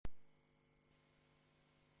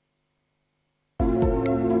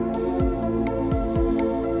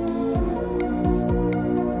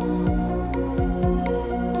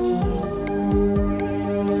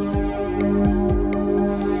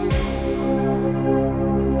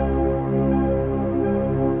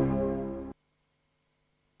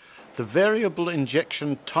The variable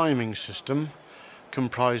injection timing system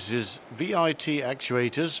comprises VIT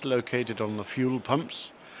actuators located on the fuel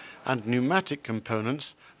pumps and pneumatic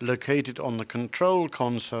components located on the control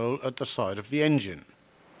console at the side of the engine.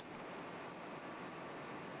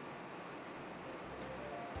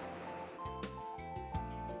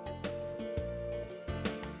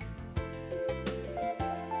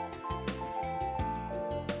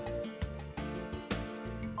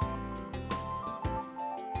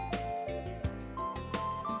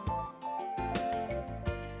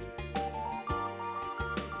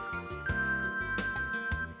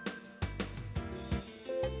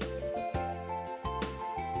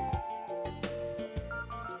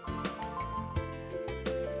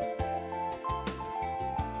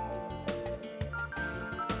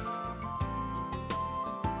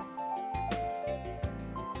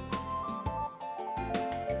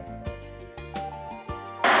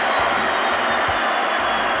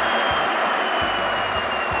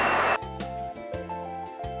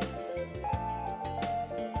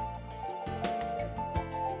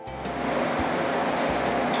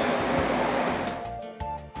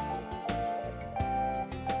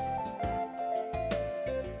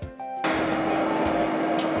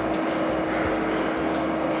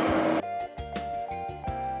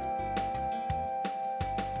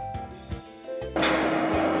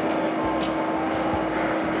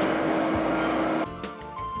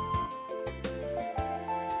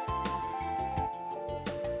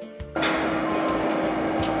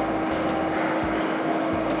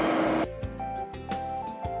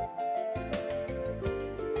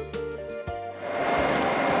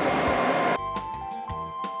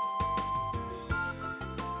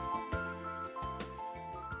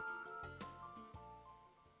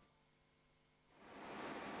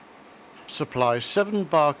 Supply 7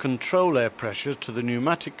 bar control air pressure to the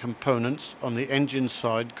pneumatic components on the engine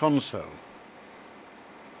side console.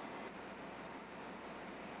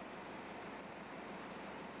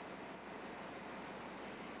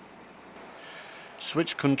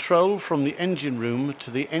 Switch control from the engine room to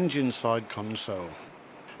the engine side console.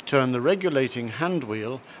 Turn the regulating hand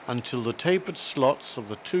wheel until the tapered slots of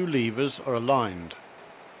the two levers are aligned.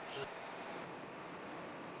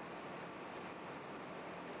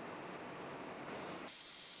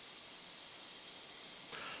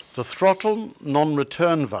 The throttle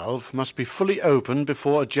non-return valve must be fully open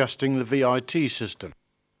before adjusting the VIT system.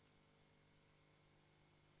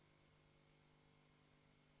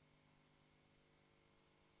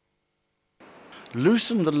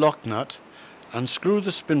 Loosen the lock nut and screw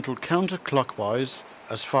the spindle counterclockwise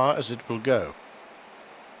as far as it will go.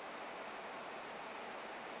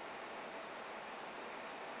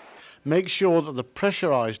 Make sure that the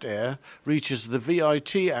pressurized air reaches the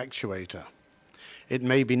VIT actuator. It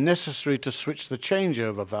may be necessary to switch the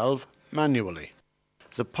changeover valve manually.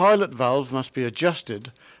 The pilot valve must be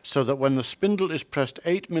adjusted so that when the spindle is pressed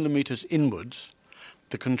 8 mm inwards,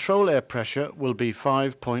 the control air pressure will be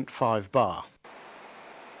 5.5 bar.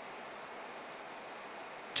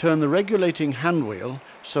 Turn the regulating hand wheel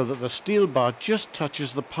so that the steel bar just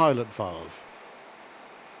touches the pilot valve.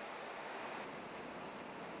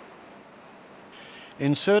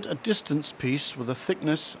 Insert a distance piece with a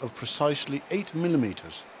thickness of precisely 8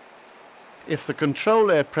 mm. If the control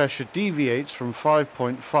air pressure deviates from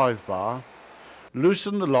 5.5 bar,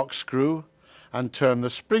 loosen the lock screw and turn the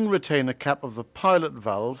spring retainer cap of the pilot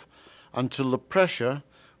valve until the pressure,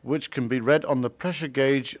 which can be read on the pressure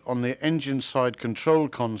gauge on the engine side control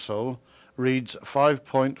console, reads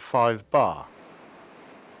 5.5 bar.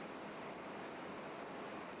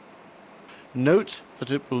 Note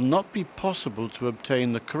that it will not be possible to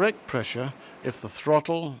obtain the correct pressure if the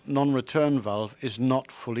throttle non-return valve is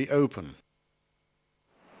not fully open.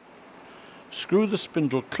 Screw the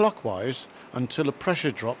spindle clockwise until a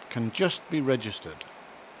pressure drop can just be registered.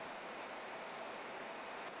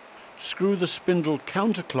 Screw the spindle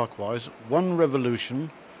counterclockwise 1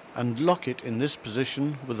 revolution and lock it in this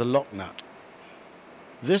position with a lock nut.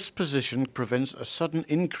 This position prevents a sudden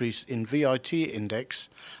increase in VIT index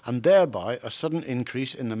and thereby a sudden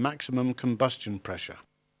increase in the maximum combustion pressure.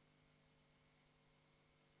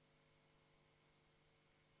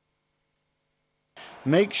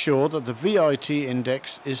 Make sure that the VIT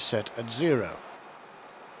index is set at 0.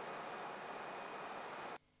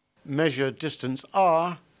 Measure distance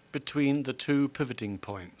R between the two pivoting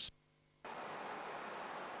points.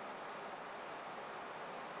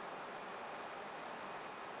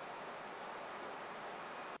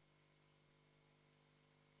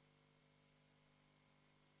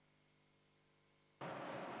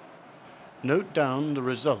 Note down the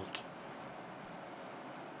result.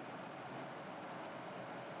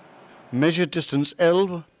 Measure distance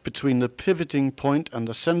L between the pivoting point and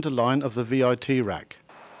the center line of the VIT rack.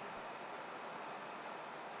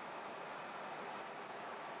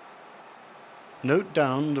 Note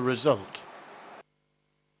down the result.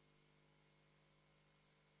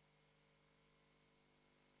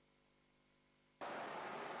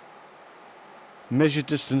 Measure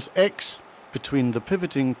distance X between the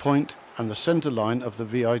pivoting point and the center line of the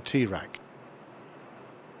VIT rack.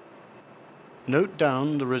 Note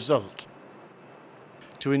down the result.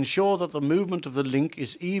 To ensure that the movement of the link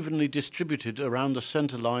is evenly distributed around the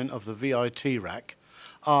center line of the VIT rack,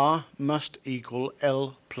 R must equal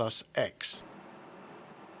L plus X.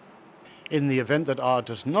 In the event that R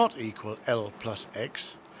does not equal L plus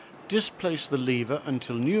X, displace the lever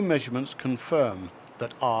until new measurements confirm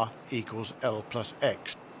that R equals L plus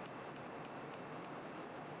X.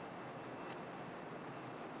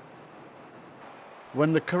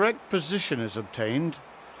 When the correct position is obtained,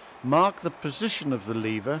 mark the position of the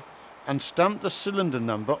lever and stamp the cylinder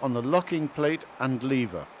number on the locking plate and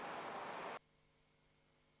lever.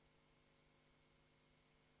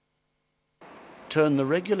 Turn the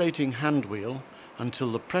regulating hand wheel until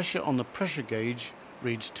the pressure on the pressure gauge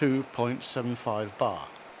reads 2.75 bar.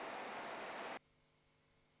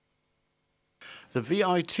 The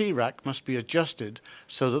VIT rack must be adjusted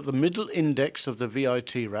so that the middle index of the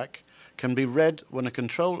VIT rack can be read when a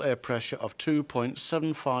control air pressure of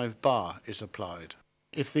 2.75 bar is applied.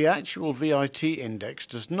 If the actual VIT index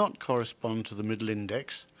does not correspond to the middle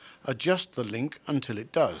index, adjust the link until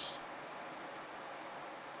it does.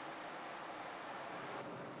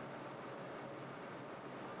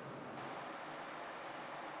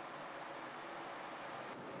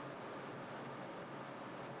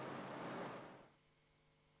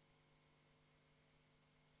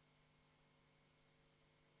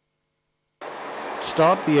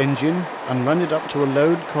 Start the engine and run it up to a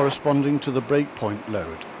load corresponding to the breakpoint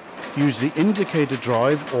load. Use the indicator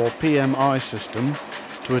drive or PMI system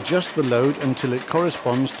to adjust the load until it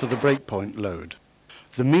corresponds to the breakpoint load.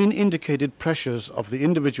 The mean indicated pressures of the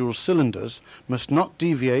individual cylinders must not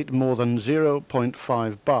deviate more than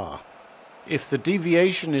 0.5 bar. If the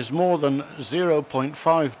deviation is more than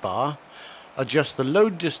 0.5 bar, adjust the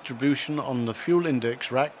load distribution on the fuel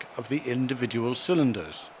index rack of the individual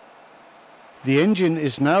cylinders. The engine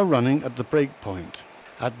is now running at the breakpoint.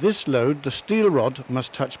 At this load, the steel rod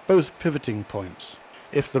must touch both pivoting points.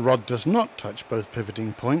 If the rod does not touch both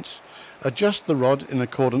pivoting points, adjust the rod in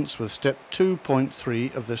accordance with step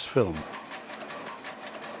 2.3 of this film.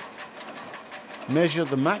 Measure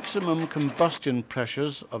the maximum combustion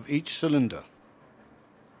pressures of each cylinder.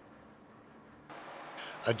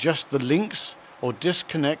 Adjust the links or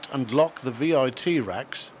disconnect and lock the VIT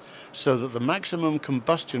racks so that the maximum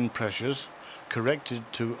combustion pressures, corrected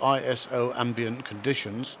to ISO ambient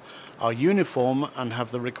conditions, are uniform and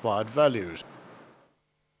have the required values.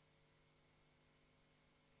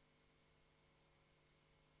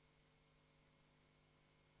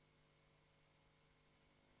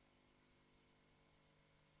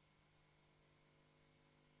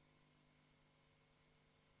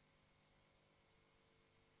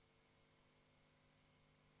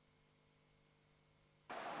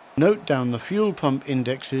 Note down the fuel pump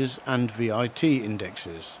indexes and VIT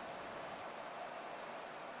indexes.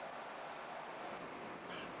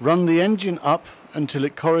 Run the engine up until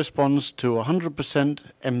it corresponds to 100%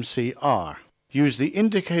 MCR. Use the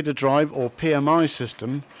indicator drive or PMI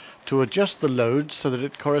system to adjust the load so that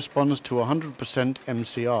it corresponds to 100%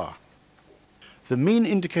 MCR. The mean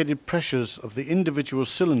indicated pressures of the individual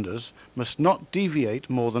cylinders must not deviate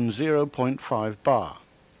more than 0.5 bar.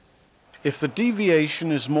 If the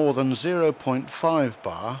deviation is more than 0.5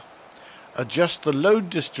 bar, adjust the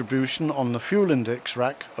load distribution on the fuel index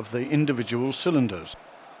rack of the individual cylinders.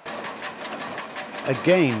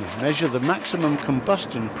 Again, measure the maximum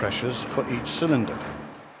combustion pressures for each cylinder.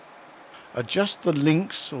 Adjust the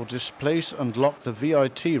links or displace and lock the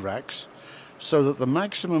VIT racks so that the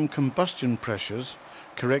maximum combustion pressures,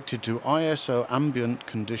 corrected to ISO ambient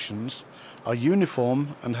conditions, are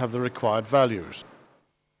uniform and have the required values.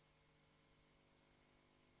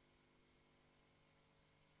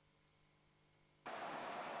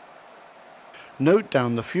 Note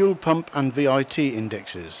down the fuel pump and VIT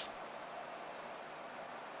indexes.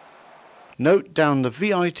 Note down the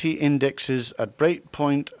VIT indexes at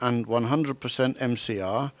breakpoint and 100%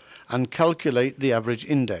 MCR and calculate the average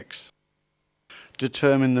index.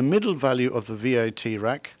 Determine the middle value of the VIT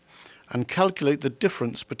rack and calculate the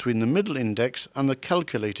difference between the middle index and the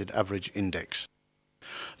calculated average index.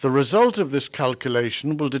 The result of this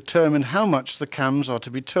calculation will determine how much the cams are to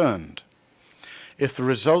be turned. If the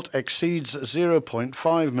result exceeds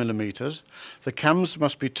 0.5 millimeters, the cams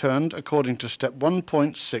must be turned according to step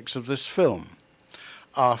 1.6 of this film,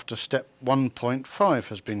 after step 1.5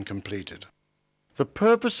 has been completed. The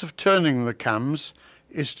purpose of turning the cams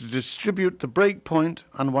is to distribute the breakpoint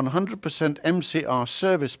and 100% MCR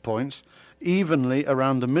service points evenly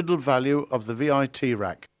around the middle value of the VIT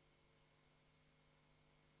rack.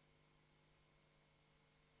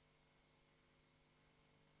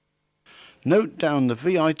 Note down the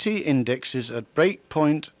VIT indexes at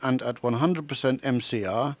breakpoint and at 100%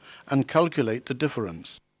 MCR and calculate the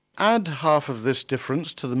difference. Add half of this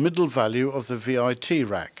difference to the middle value of the VIT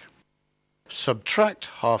rack. Subtract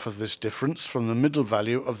half of this difference from the middle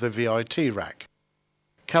value of the VIT rack.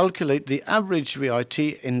 Calculate the average VIT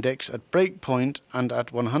index at breakpoint and at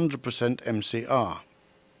 100% MCR.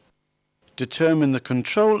 Determine the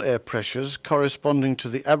control air pressures corresponding to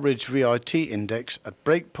the average VIT index at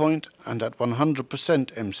breakpoint and at 100%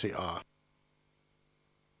 MCR.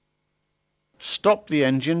 Stop the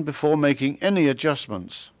engine before making any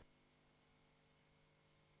adjustments.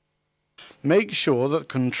 Make sure that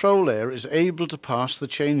control air is able to pass the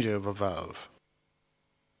changeover valve.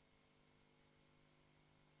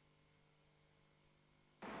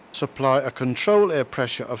 Supply a control air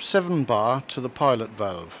pressure of 7 bar to the pilot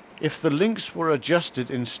valve. If the links were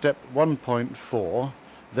adjusted in step 1.4,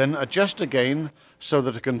 then adjust again so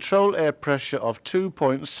that a control air pressure of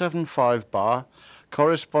 2.75 bar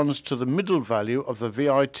corresponds to the middle value of the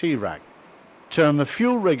VIT rack. Turn the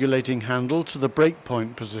fuel regulating handle to the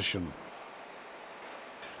breakpoint position.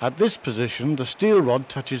 At this position, the steel rod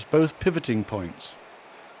touches both pivoting points.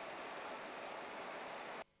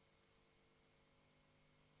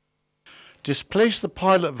 Displace the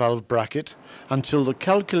pilot valve bracket until the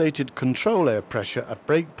calculated control air pressure at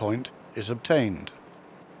breakpoint is obtained.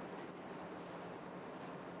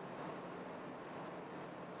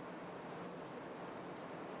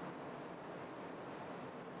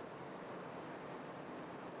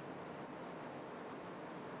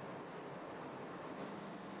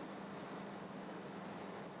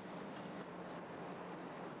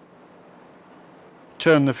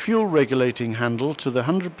 Turn the fuel regulating handle to the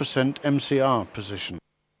 100% MCR position.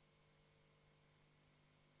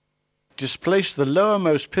 Displace the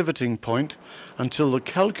lowermost pivoting point until the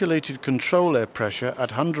calculated control air pressure at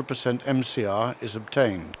 100% MCR is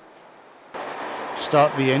obtained.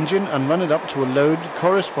 Start the engine and run it up to a load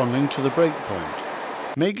corresponding to the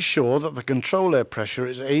breakpoint. Make sure that the control air pressure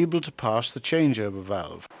is able to pass the changeover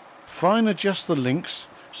valve. Fine adjust the links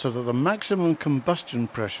so that the maximum combustion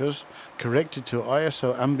pressures corrected to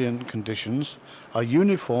ISO ambient conditions are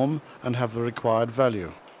uniform and have the required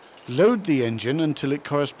value. Load the engine until it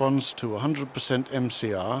corresponds to 100%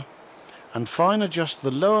 MCR and fine adjust the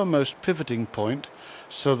lowermost pivoting point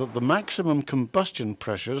so that the maximum combustion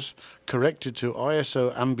pressures corrected to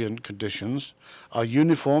ISO ambient conditions are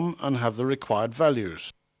uniform and have the required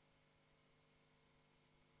values.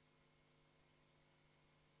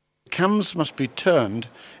 Cams must be turned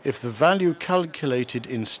if the value calculated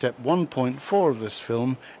in step 1.4 of this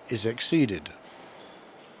film is exceeded.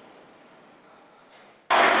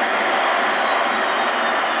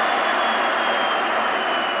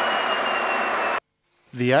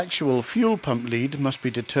 The actual fuel pump lead must be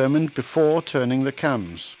determined before turning the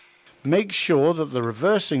cams. Make sure that the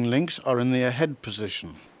reversing links are in the ahead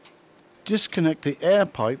position. Disconnect the air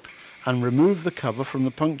pipe and remove the cover from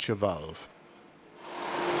the puncture valve.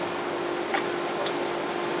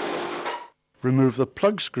 Remove the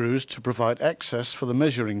plug screws to provide access for the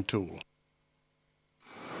measuring tool.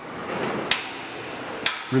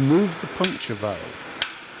 Remove the puncture valve.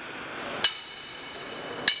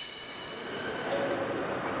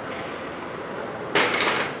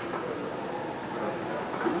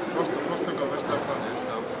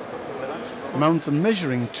 Mount the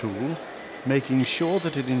measuring tool, making sure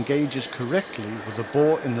that it engages correctly with the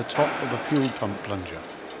bore in the top of the fuel pump plunger.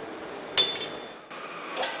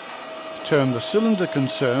 Turn the cylinder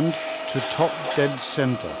concerned to top dead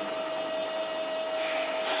center.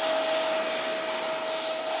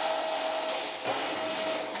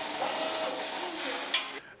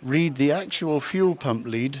 Read the actual fuel pump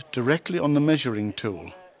lead directly on the measuring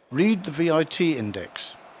tool. Read the VIT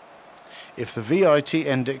index. If the VIT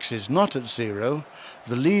index is not at 0,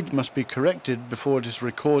 the lead must be corrected before it is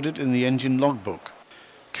recorded in the engine logbook.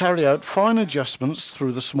 Carry out fine adjustments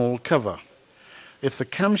through the small cover. If the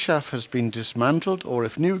camshaft has been dismantled or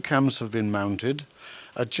if new cams have been mounted,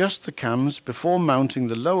 adjust the cams before mounting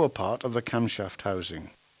the lower part of the camshaft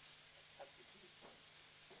housing.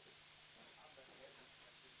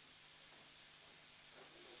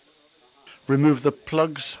 Remove the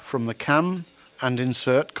plugs from the cam and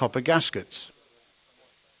insert copper gaskets.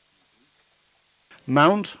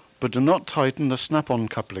 Mount, but do not tighten the snap-on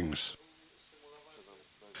couplings.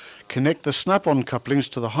 Connect the snap-on couplings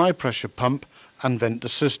to the high-pressure pump and vent the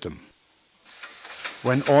system.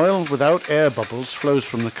 When oil without air bubbles flows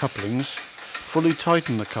from the couplings, fully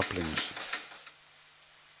tighten the couplings.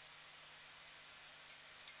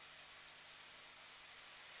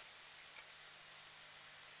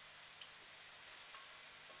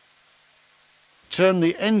 Turn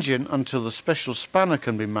the engine until the special spanner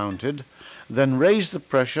can be mounted, then raise the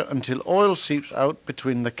pressure until oil seeps out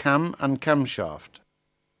between the cam and camshaft.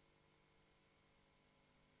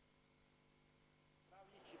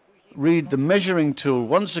 Read the measuring tool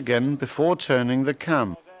once again before turning the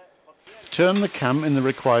cam. Turn the cam in the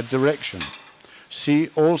required direction. See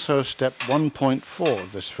also step 1.4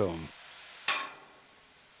 of this film.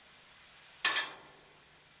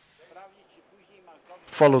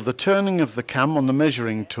 Follow the turning of the cam on the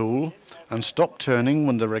measuring tool and stop turning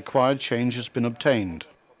when the required change has been obtained.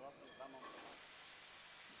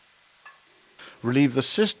 Relieve the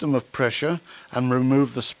system of pressure and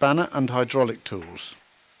remove the spanner and hydraulic tools.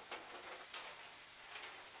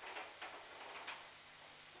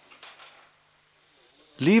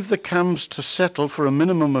 Leave the cams to settle for a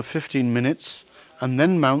minimum of 15 minutes and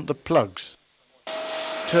then mount the plugs.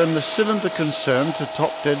 Turn the cylinder concern to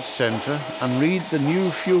top dead center and read the new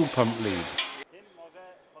fuel pump lead.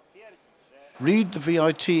 Read the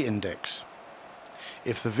VIT index.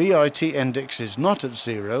 If the VIT index is not at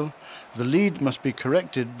 0, the lead must be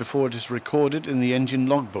corrected before it is recorded in the engine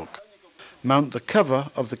logbook. Mount the cover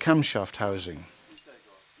of the camshaft housing.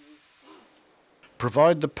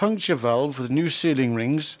 Provide the puncture valve with new sealing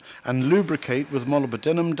rings and lubricate with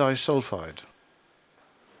molybdenum disulfide.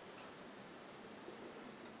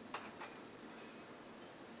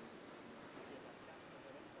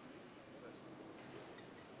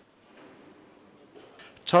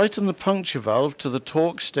 Tighten the puncture valve to the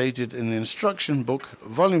torque stated in the instruction book,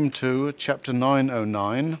 Volume 2, Chapter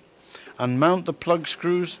 909, and mount the plug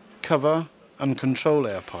screws, cover and control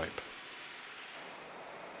air pipe.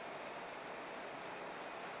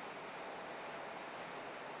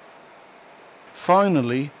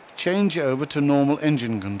 Finally, change over to normal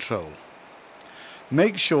engine control.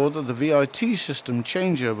 Make sure that the VIT-system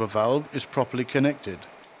changeover valve is properly connected.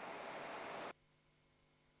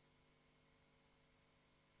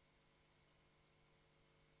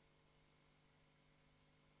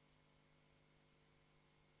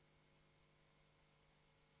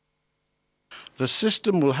 The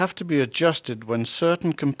system will have to be adjusted when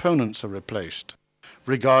certain components are replaced.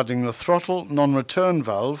 Regarding the throttle non-return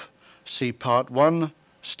valve, see Part 1,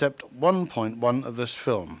 Step 1.1 of this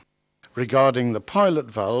film. Regarding the pilot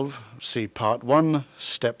valve, see Part 1,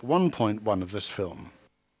 Step 1.1 of this film.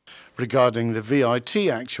 Regarding the VIT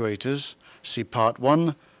actuators, see Part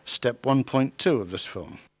 1, Step 1.2 of this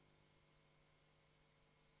film.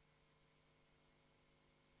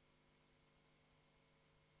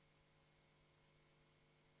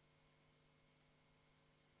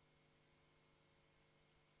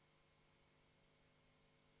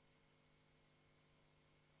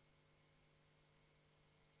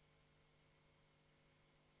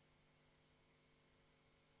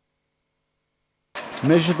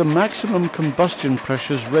 Measure the maximum combustion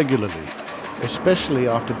pressures regularly, especially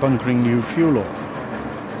after bunkering new fuel oil.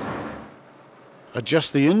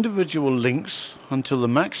 Adjust the individual links until the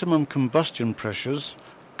maximum combustion pressures,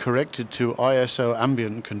 corrected to ISO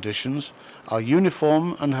ambient conditions, are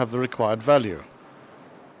uniform and have the required value.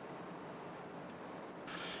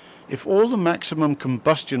 If all the maximum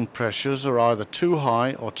combustion pressures are either too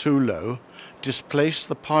high or too low, displace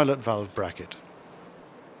the pilot valve bracket.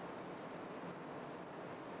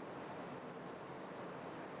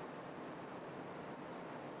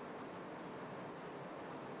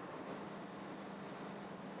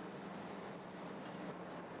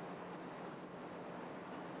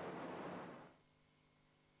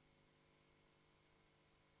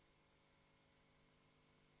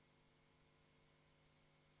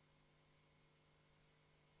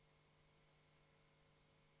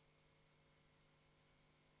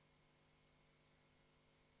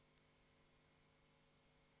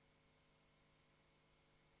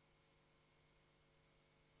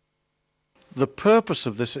 The purpose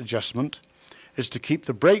of this adjustment is to keep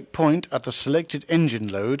the brake point at the selected engine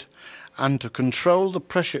load and to control the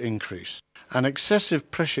pressure increase. An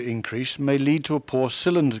excessive pressure increase may lead to a poor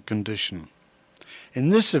cylinder condition. In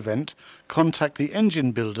this event, contact the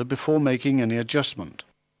engine builder before making any adjustment.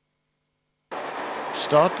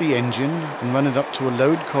 Start the engine and run it up to a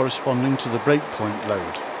load corresponding to the brake point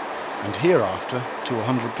load. and hereafter to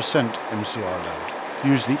 100% MCR load.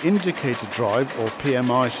 Use the indicator drive or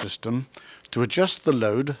PMI system to adjust the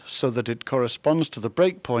load so that it corresponds to the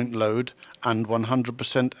breakpoint load and 100%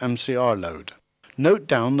 MCR load. Note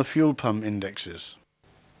down the fuel pump indexes.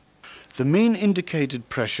 The mean indicated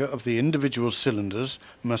pressure of the individual cylinders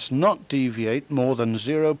must not deviate more than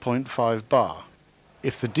 0.5 bar.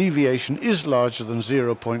 If the deviation is larger than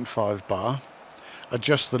 0.5 bar,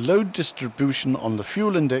 adjust the load distribution on the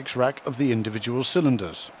fuel index rack of the individual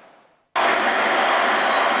cylinders.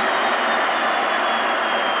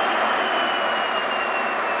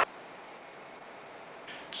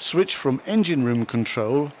 Switch from engine room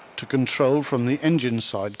control to control from the engine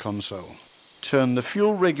side console. Turn the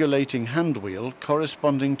fuel regulating hand wheel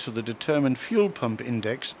corresponding to the determined fuel pump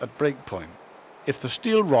index at breakpoint. If the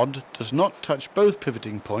steel rod does not touch both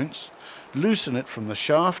pivoting points, loosen it from the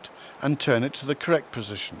shaft and turn it to the correct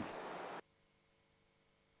position.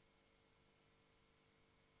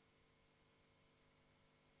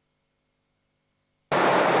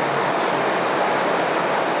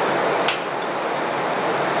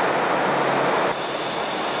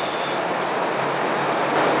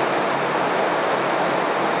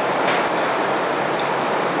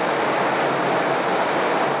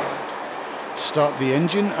 Start the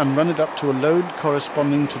engine and run it up to a load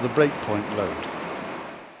corresponding to the breakpoint load.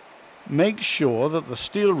 Make sure that the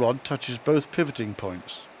steel rod touches both pivoting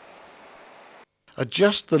points.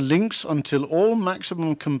 Adjust the links until all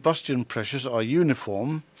maximum combustion pressures are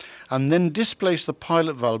uniform, and then displace the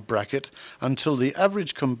pilot valve bracket until the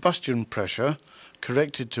average combustion pressure,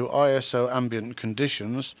 corrected to ISO ambient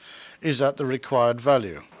conditions, is at the required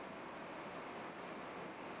value.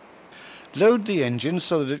 Load the engine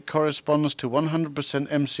so that it corresponds to 100%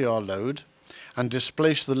 MCR load and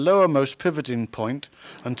displace the lowermost pivoting point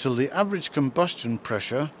until the average combustion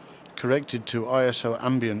pressure, corrected to ISO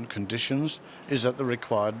ambient conditions, is at the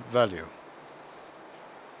required value.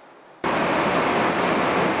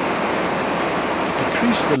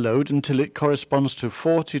 Decrease the load until it corresponds to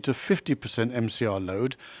 40 to 50% MCR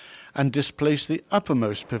load and displace the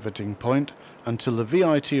uppermost pivoting point until the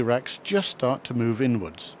VIT racks just start to move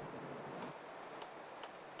inwards.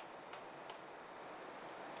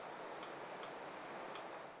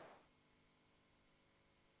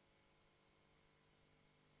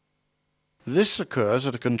 This occurs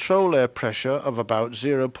at a control air pressure of about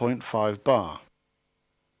 0.5 bar.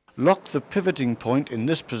 Lock the pivoting point in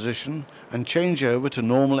this position and change over to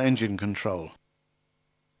normal engine control.